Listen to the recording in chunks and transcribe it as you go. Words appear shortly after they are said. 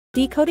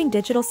Decoding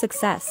Digital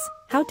Success: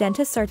 How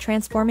Dentists Are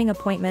Transforming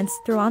Appointments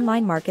Through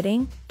Online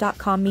Marketing.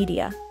 .com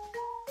Media.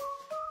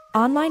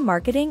 Online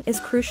marketing is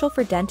crucial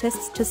for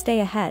dentists to stay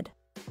ahead.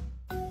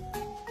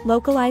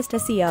 Localized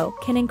SEO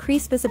can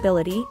increase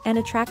visibility and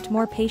attract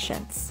more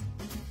patients.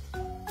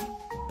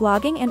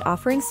 Blogging and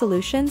offering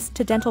solutions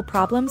to dental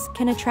problems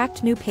can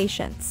attract new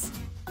patients.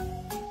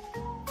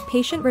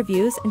 Patient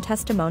reviews and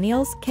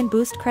testimonials can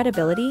boost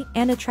credibility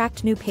and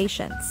attract new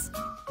patients.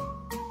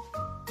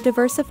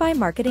 Diversify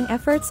marketing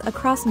efforts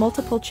across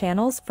multiple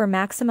channels for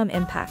maximum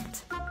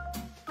impact.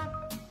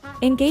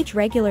 Engage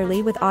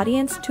regularly with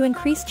audience to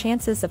increase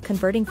chances of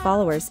converting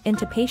followers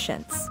into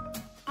patients.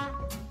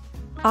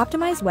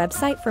 Optimize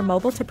website for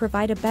mobile to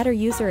provide a better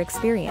user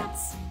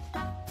experience.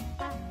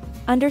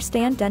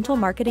 Understand dental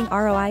marketing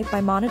ROI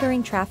by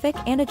monitoring traffic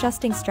and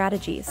adjusting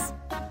strategies.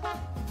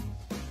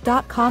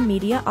 .com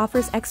Media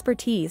offers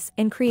expertise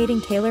in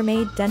creating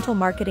tailor-made dental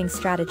marketing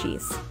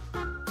strategies.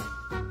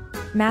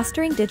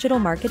 Mastering digital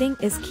marketing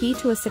is key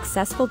to a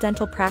successful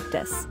dental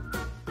practice.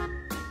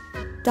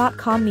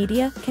 .com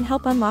Media can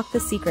help unlock the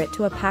secret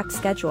to a packed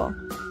schedule.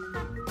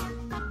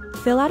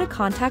 Fill out a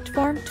contact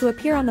form to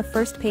appear on the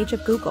first page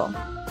of Google.